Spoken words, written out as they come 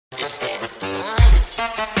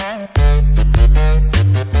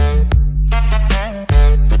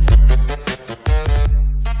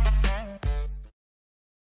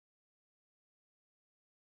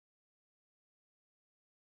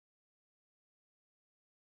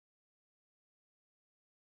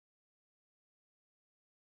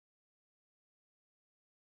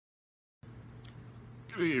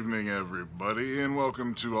Good evening, everybody, and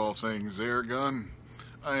welcome to All Things AIRGUN.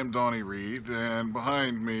 I am Donnie Reed, and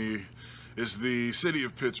behind me is the city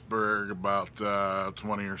of Pittsburgh, about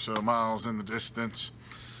 20 or so miles in the distance.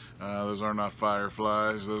 Those are not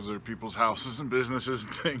fireflies, those are people's houses and businesses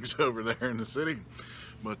and things over there in the city.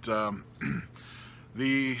 But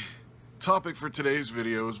the topic for today's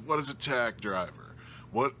video is, what is a tack driver?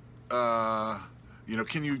 What,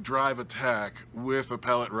 can you drive a tack with a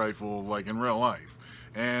pellet rifle like in real life?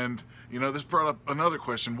 And, this brought up another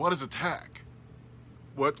question. What is a tack?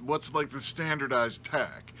 What's like the standardized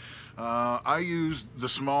tack? I use the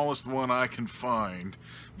smallest one I can find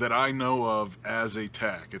that I know of as a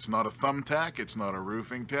tack. It's not a thumb tack. It's not a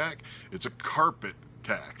roofing tack. It's a carpet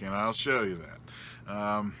tack, and I'll show you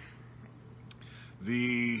that.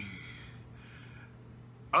 The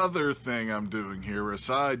other thing I'm doing here,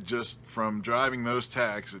 aside just from driving those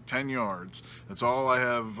tacks at 10 yards, that's all I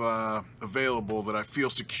have available that I feel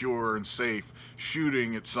secure and safe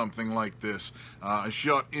shooting at something like this. I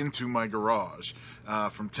shot into my garage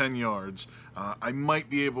from 10 yards. I might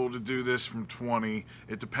be able to do this from 20.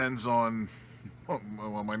 It depends on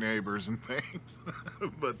my neighbors and things.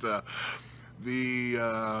 But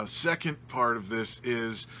the second part of this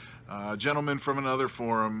is a gentleman from another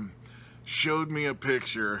forum showed me a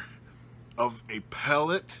picture of a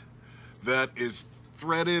pellet that is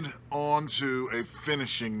threaded onto a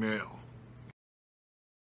finishing nail.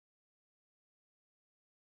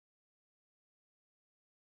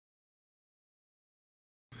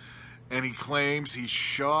 And he claims he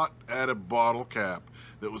shot at a bottle cap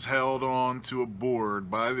that was held onto a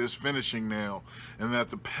board by this finishing nail, and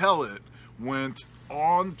that the pellet went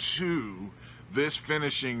onto this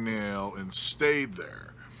finishing nail and stayed there.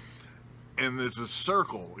 And there's a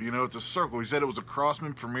circle, it's a circle. He said it was a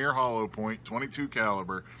Crosman Premier Hollow Point 22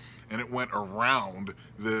 caliber, and it went around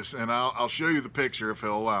this, and I'll show you the picture if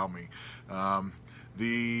he'll allow me.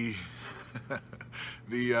 The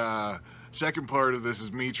second part of this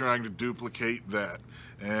is me trying to duplicate that,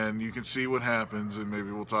 and you can see what happens, and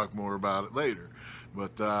maybe we'll talk more about it later.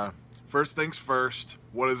 But first things first,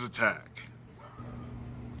 what is a tack?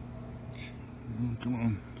 Come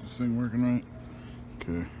on, is this thing working right?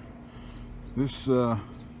 Okay. This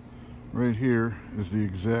right here is the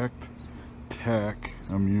exact tack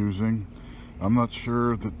I'm using. I'm not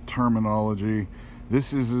sure the terminology.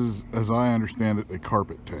 This is, as I understand it, a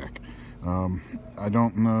carpet tack. I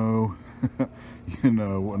don't know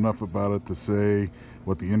enough about it to say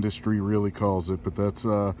what the industry really calls it, but that's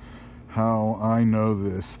how I know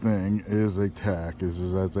this thing is a tack, is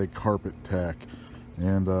as a carpet tack.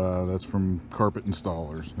 And that's from carpet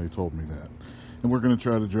installers. They told me that. And we're going to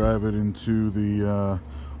try to drive it into the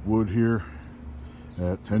wood here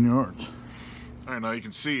at 10 yards. All right, now you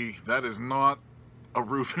can see that is not a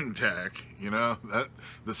roofing tack. That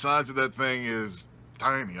the size of that thing is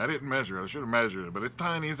tiny. I didn't measure it. I should have measured it, but it's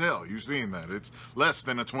tiny as hell. You've seen that. It's less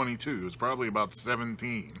than a 22. It's probably about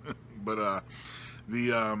 17. But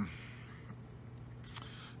the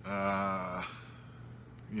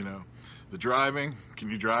driving, can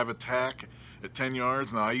you drive a tack at 10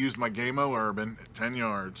 yards? Now, I used my GAMO Urban at 10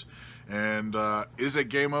 yards. And is a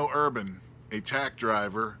GAMO Urban a tack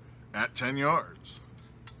driver at 10 yards?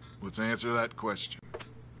 Let's answer that question.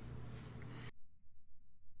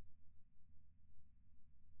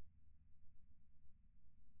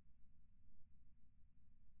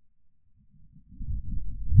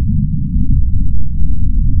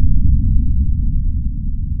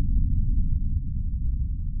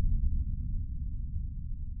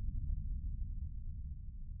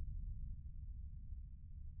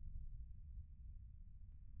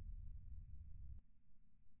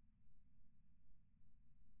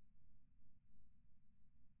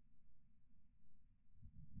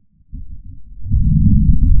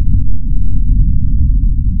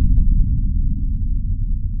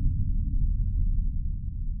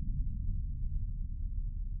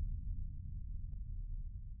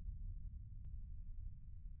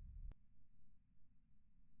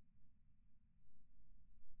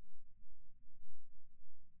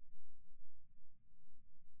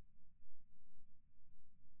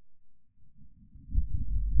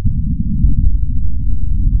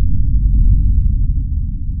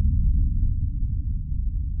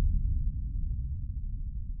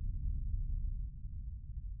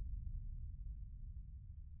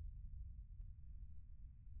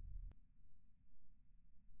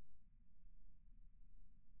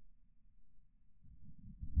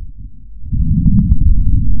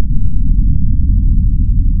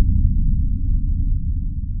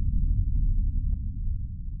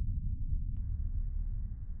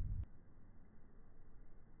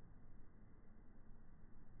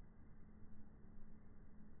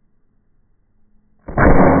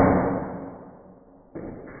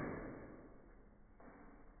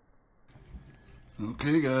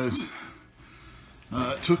 Okay guys,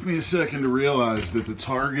 it took me a second to realize that the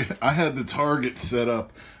target, I had the target set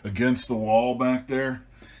up against the wall back there,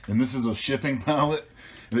 and this is a shipping pallet,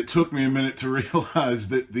 and it took me a minute to realize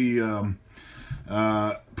that the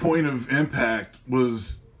point of impact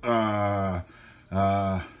was well,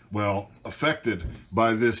 affected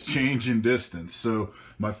by this change in distance. So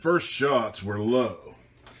my first shots were low,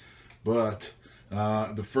 but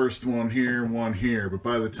the first one here, one here. But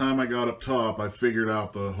by the time I got up top, I figured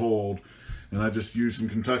out the hold, and I just used some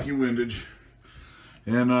Kentucky windage,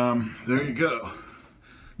 and there you go.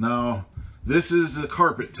 Now, this is a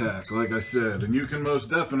carpet tack, like I said, and you can most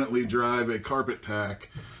definitely drive a carpet tack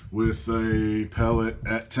with a pellet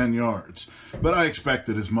at 10 yards, but I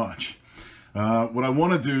expected as much. What I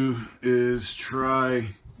want to do is try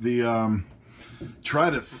the try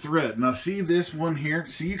to thread. Now see this one here?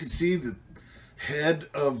 See, you can see the head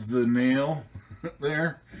of the nail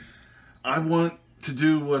there. I want to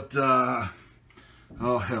do what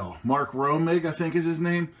oh hell, Mark Romig, I think is his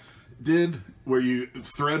name, did, where you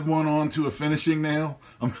thread one onto a finishing nail.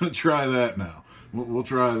 I'm gonna try that now. We'll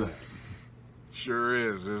try that. Sure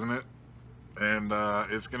is, isn't it? And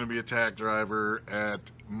it's going to be a tack driver at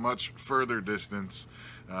much further distance.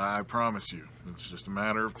 I promise you. It's just a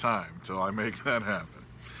matter of time till I make that happen.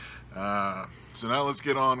 So now let's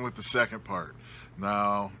get on with the second part.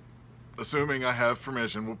 Now, assuming I have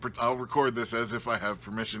permission, I'll record this as if I have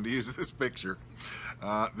permission to use this picture.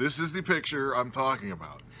 This is the picture I'm talking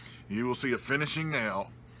about. You will see a finishing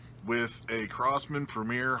nail with a Crosman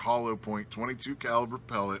Premier Hollow Point 22 caliber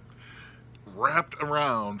pellet wrapped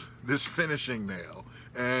around this finishing nail,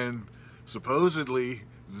 and supposedly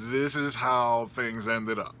this is how things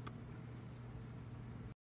ended up.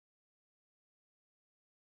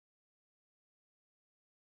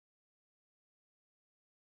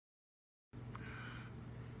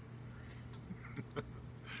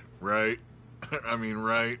 Right? I mean,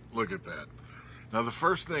 right? Look at that. Now, the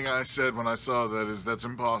first thing I said when I saw that is that's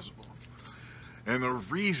impossible. And the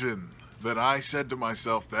reason that I said to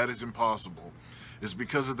myself that is impossible is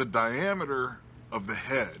because of the diameter of the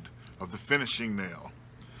head of the finishing nail,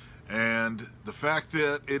 and the fact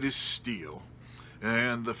that it is steel,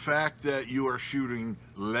 and the fact that you are shooting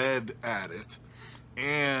lead at it,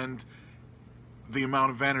 and the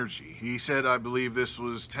amount of energy. He said, I believe this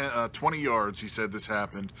was 20 yards, he said this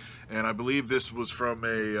happened, and I believe this was from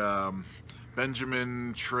a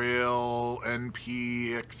Benjamin Trail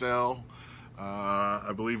NPXL.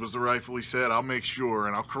 I believe was the rifle he said. I'll make sure,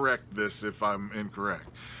 and I'll correct this if I'm incorrect.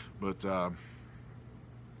 But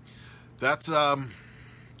that's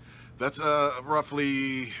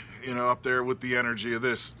roughly, you know, up there with the energy of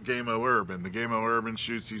this GAMO Urban. The GAMO Urban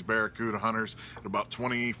shoots these Barracuda hunters at about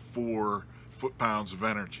 24 foot-pounds of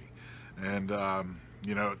energy. And,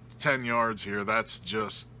 you know, 10 yards here, that's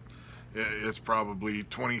just, it's probably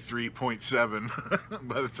 23.7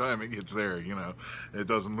 by the time it gets there, you know. It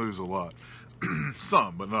doesn't lose a lot.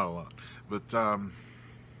 Some, but not a lot. But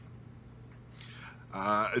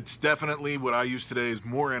it's definitely, what I use today is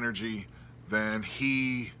more energy than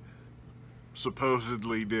he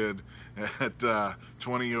supposedly did at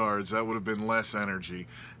 20 yards. That would have been less energy.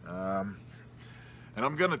 And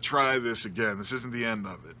I'm gonna try this again. This isn't the end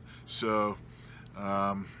of it. So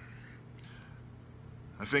I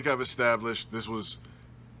think I've established this was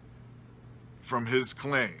from his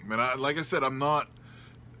claim, and like I said, I'm not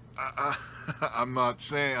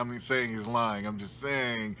saying he's lying. I'm just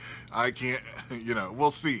saying I can't, you know,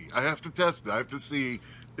 we'll see. I have to test it. I have to see,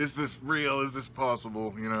 is this real? Is this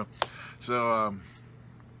possible? You know? So,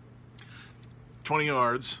 20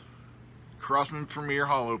 yards, Crosman Premier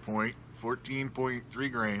Hollow Point,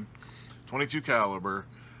 14.3 grain, 22 caliber,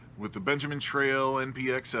 with the Benjamin Trail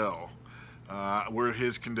NPXL, were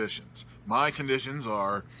his conditions. My conditions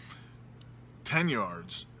are 10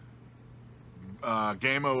 yards,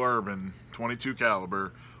 GAMO Urban 22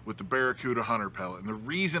 caliber with the Barracuda Hunter pellet. And the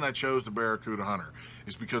reason I chose the Barracuda Hunter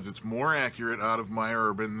is because it's more accurate out of my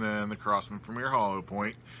Urban than the Crosman Premier Hollow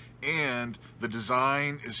Point, and the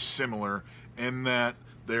design is similar in that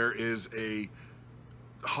there is a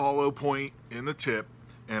hollow point in the tip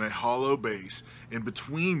and a hollow base. In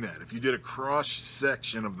between that, if you did a cross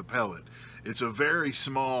section of the pellet, it's a very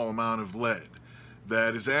small amount of lead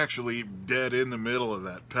that is actually dead in the middle of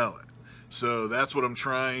that pellet. So that's what I'm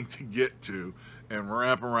trying to get to and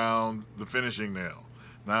wrap around the finishing nail.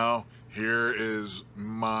 Now, here is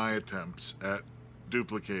my attempts at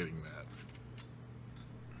duplicating that.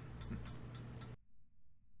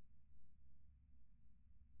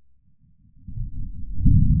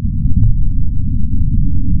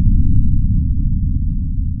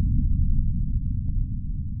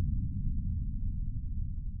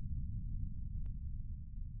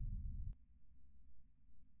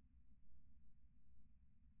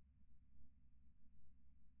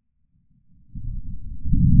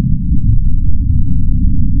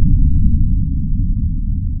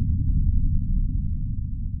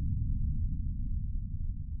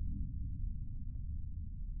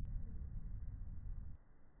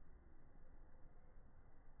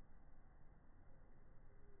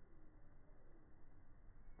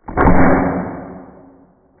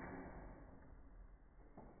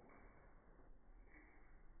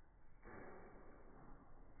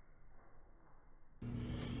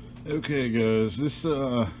 Okay guys, this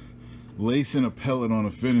lacing a pellet on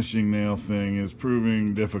a finishing nail thing is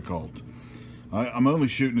proving difficult. I'm only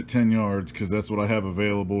shooting at 10 yards because that's what I have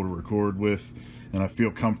available to record with, and I feel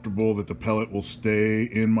comfortable that the pellet will stay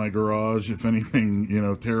in my garage if anything, you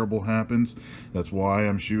know, terrible happens. That's why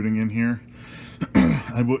I'm shooting in here.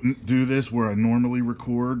 I wouldn't do this where I normally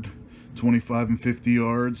record 25 and 50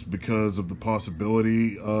 yards because of the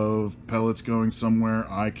possibility of pellets going somewhere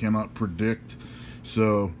I cannot predict.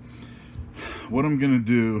 So what I'm gonna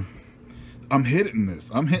do, I'm hitting this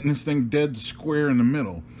thing dead square in the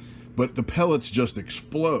middle, but the pellets just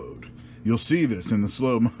explode. You'll see this in the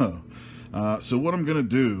slow-mo. So what I'm gonna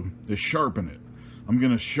do is sharpen it. I'm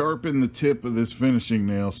gonna sharpen the tip of this finishing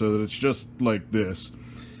nail so that it's just like this,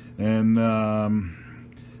 and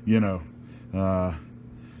you know,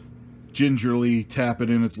 gingerly tap it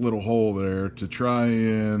in its little hole there to try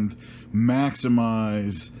and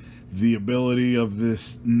maximize the ability of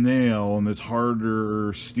this nail and this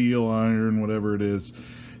harder steel, iron, whatever it is,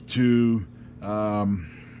 to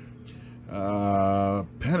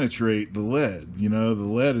penetrate the lead. You know, the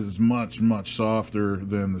lead is much softer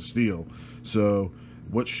than the steel. So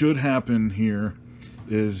what should happen here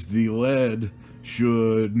is the lead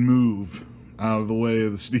should move out of the way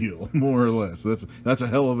of the steel, more or less. That's a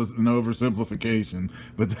hell of an oversimplification,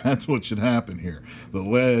 but that's what should happen here. The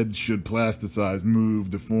lead should plasticize,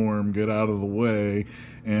 move, deform, get out of the way,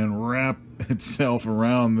 and wrap itself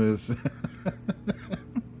around this.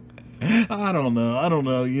 I don't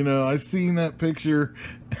know, you know, I've seen that picture,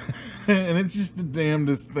 and it's just the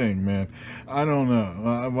damnedest thing, man. I don't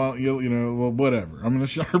know. Well, you know, well, whatever. I'm gonna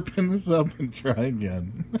sharpen this up and try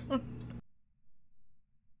again.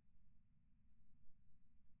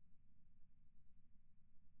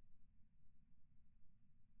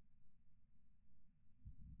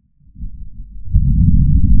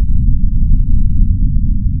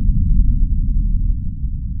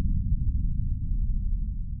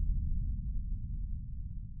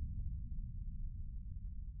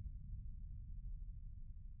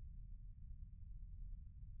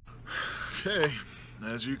 Okay,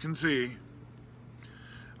 as you can see,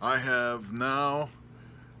 I have now,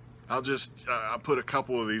 I'll put a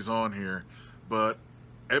couple of these on here, but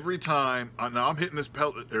every time, now I'm hitting this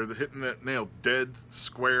pellet, or hitting that nail dead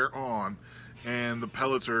square on, and the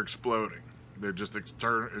pellets are exploding. They're just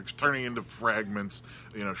turning into fragments,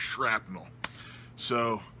 you know, shrapnel.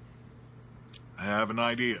 So, I have an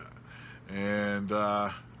idea, and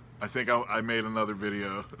I think I made another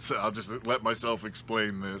video, so I'll just let myself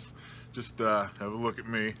explain this. Just have a look at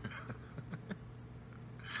me.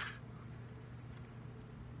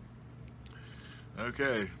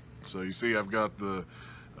 Okay, so you see I've got the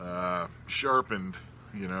sharpened,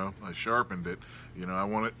 you know, I sharpened it. You know, I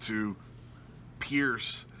want it to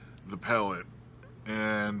pierce the pellet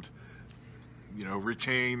and, you know,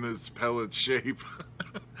 retain this pellet shape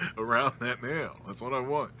around that nail. That's what I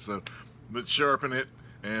want. So let's sharpen it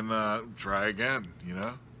and try again, you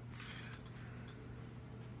know.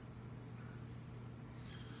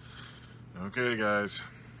 Okay guys,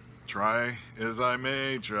 try as I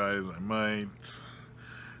may, try as I might,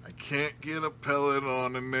 I can't get a pellet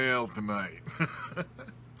on a nail tonight.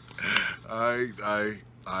 I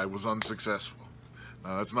was unsuccessful.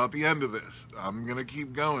 Now that's not the end of this. I'm gonna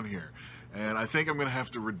keep going here, and I think I'm gonna have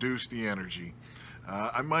to reduce the energy.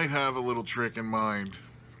 I might have a little trick in mind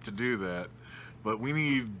to do that, but we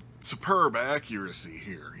need superb accuracy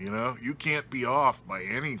here, you know? You can't be off by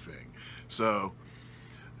anything. So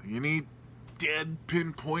you need dead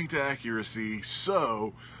pinpoint accuracy,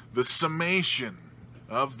 so the summation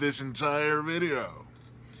of this entire video.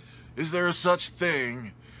 Is there a such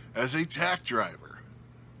thing as a tack driver?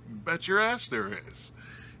 Bet your ass there is.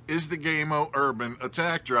 Is the GAMO Urban a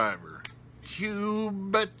tack driver? You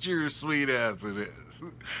bet your sweet ass it is.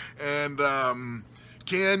 And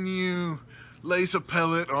can you lace a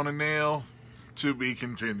pellet on a nail? To be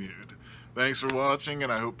continued. Thanks for watching,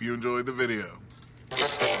 and I hope you enjoyed the video.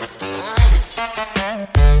 Just